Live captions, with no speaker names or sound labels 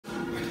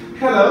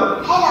Hello.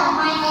 Hello,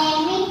 my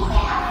name is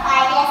Khuê. I'm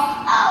 5 years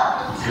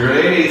old.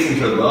 Great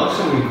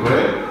introduction,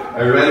 Khuê.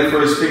 Are you ready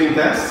for a speaking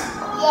test?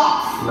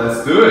 Yes.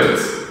 Let's do it.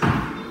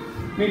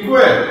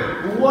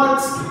 Khuê,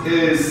 what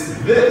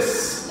is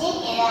this? It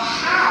is a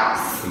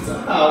house. It's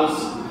a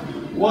house.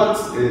 What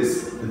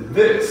is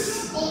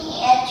this? It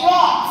is a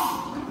dress.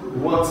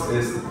 What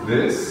is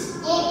this?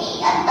 It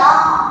is a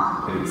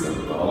doll. It's a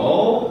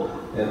doll.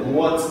 And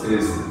what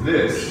is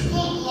this? It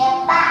is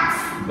a bus.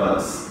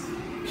 Bus.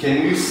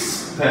 Can you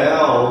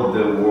spell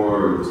the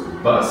word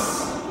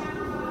bus?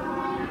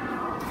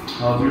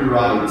 How do you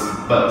write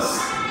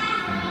bus?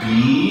 B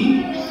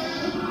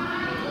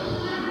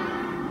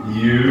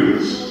U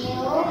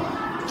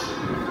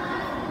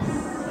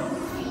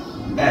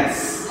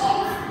S.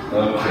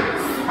 Okay.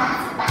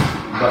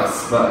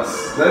 Bus.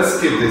 Let's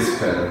skip this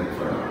pen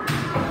for now.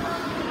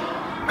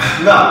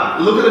 Now,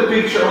 look at the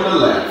picture on the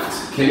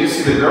left. Can you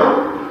see the girl?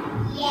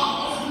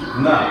 Yes.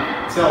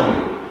 Now, tell me,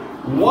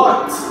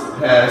 what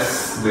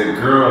has the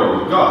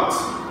girl got?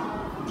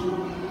 The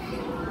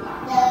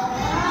girl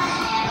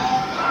has a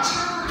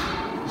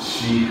guitar.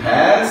 She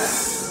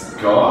has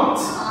got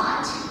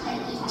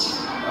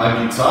A a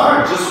guitar,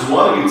 just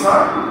one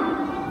guitar.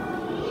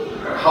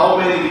 How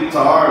many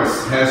guitars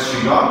has she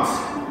got?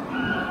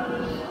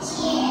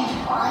 She has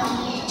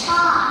 1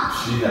 guitar.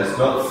 She has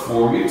got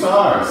 4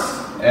 guitars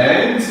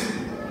and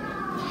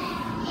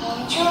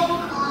And 2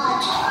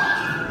 cars.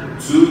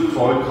 2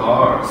 toy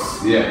cars.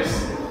 Yes.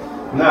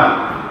 Now,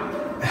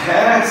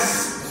 has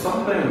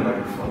something in the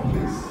microphone,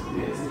 please.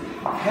 Yes.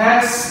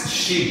 Has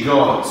she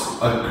got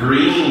a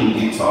green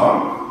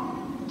guitar?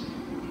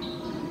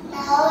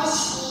 No,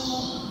 she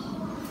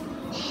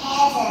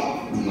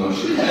hasn't. No,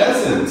 she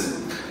hasn't.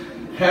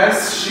 Has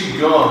she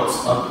got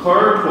a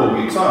purple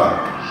guitar?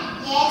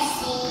 Yes,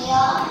 she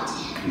got.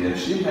 Yes,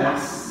 she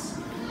has.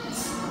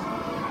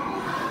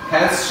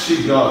 Has she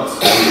got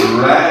a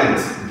red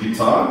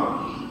guitar?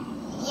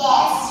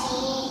 Yes,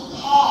 she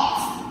has.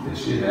 Yes,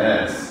 she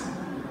has.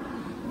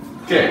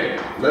 Okay,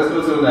 let's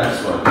go to the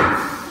next one.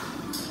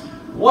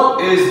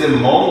 What is the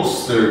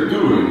monster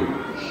doing?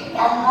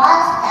 The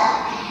monster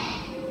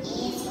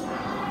is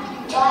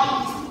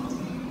drawing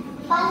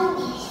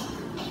funny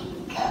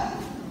stickers.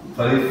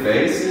 Funny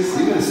faces,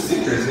 even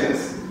stickers, yes?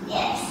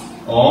 Yes.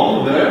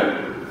 On the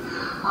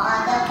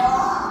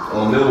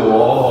On the wall.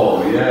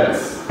 wall, yes.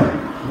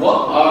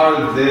 What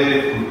are the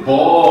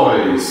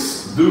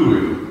boys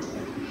doing?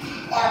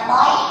 The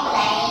boy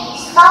playing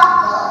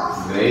soccer.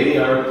 They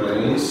are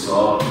playing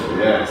soccer,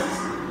 yes.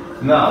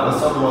 Now, let's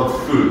talk about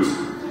food.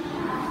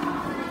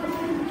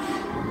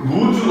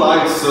 Would you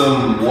like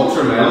some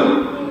watermelon?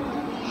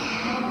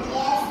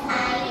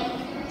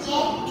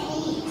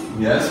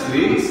 Yes,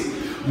 please.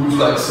 Would you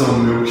like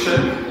some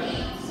milkshake?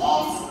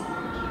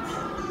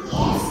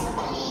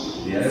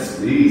 Yes,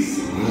 please.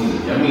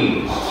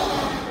 Yummy.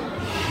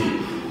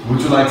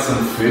 Would you like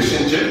some fish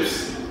and chips?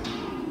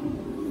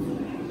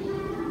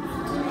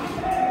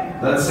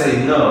 Let's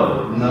say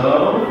no.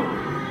 No?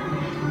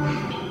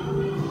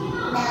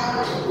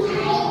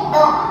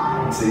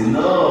 Say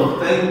no,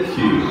 thank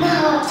you.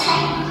 No,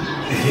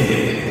 thank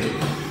you.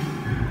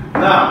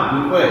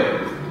 Now,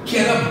 wait.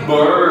 Can a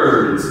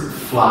bird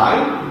fly?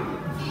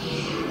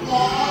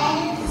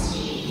 Yes,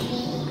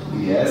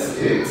 Yes,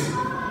 it.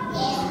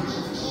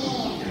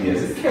 can.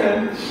 Yes, it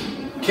can.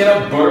 Can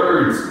a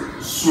bird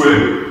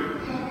swim?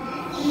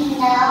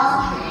 No,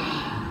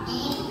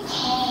 it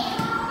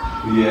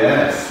can.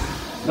 Yes.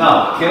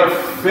 Now, can a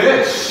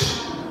fish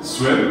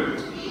swim?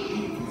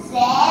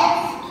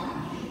 Yes,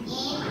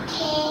 it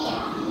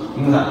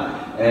can. No.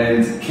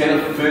 And can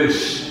a fish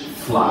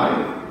fly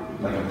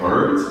like a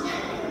bird?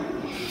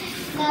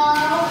 No,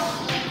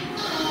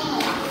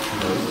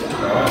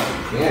 No,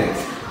 it can't.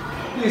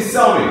 Please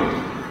tell me,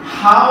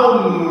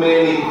 how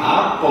many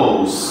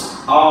apples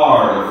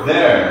are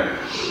there?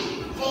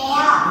 there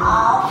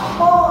are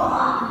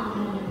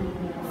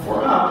 4.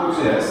 4 apples,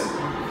 yes.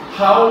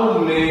 How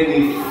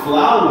many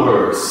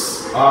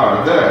flowers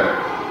are there?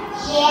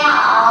 There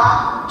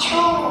are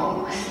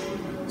 2.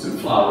 2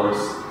 flowers.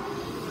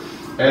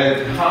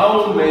 And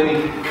how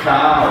many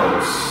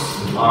cows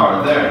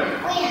are there?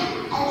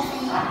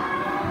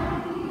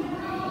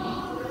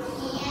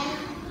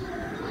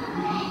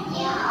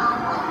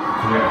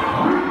 There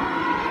are?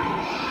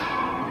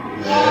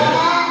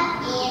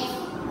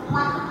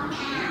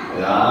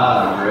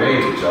 Yeah,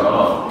 great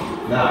job.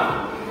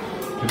 Now,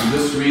 can you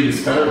just read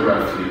this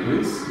paragraph here,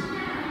 please?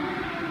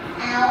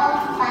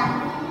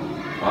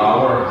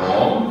 Our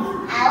home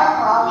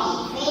is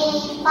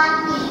really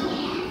funny.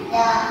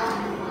 The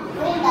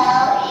window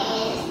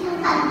is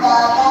under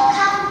the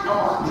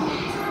cupboard.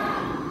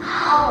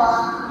 Our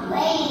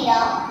radio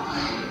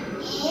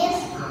is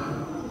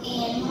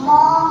in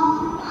Mom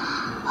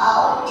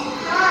old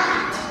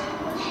hat.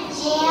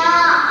 There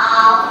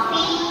are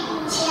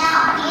pictures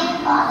in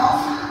front of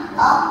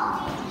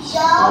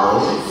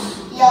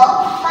your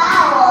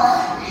flowers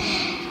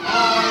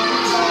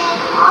and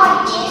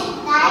oranges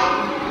like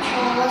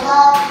to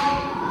the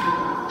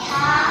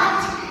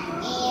cat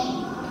in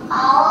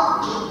our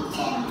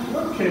kitchen.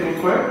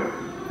 Okay, Khuê.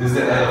 This is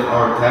the end of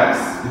our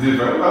test. You did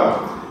very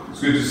well.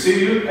 It's good to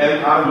see you,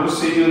 and I will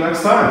see you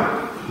next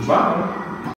time. Goodbye.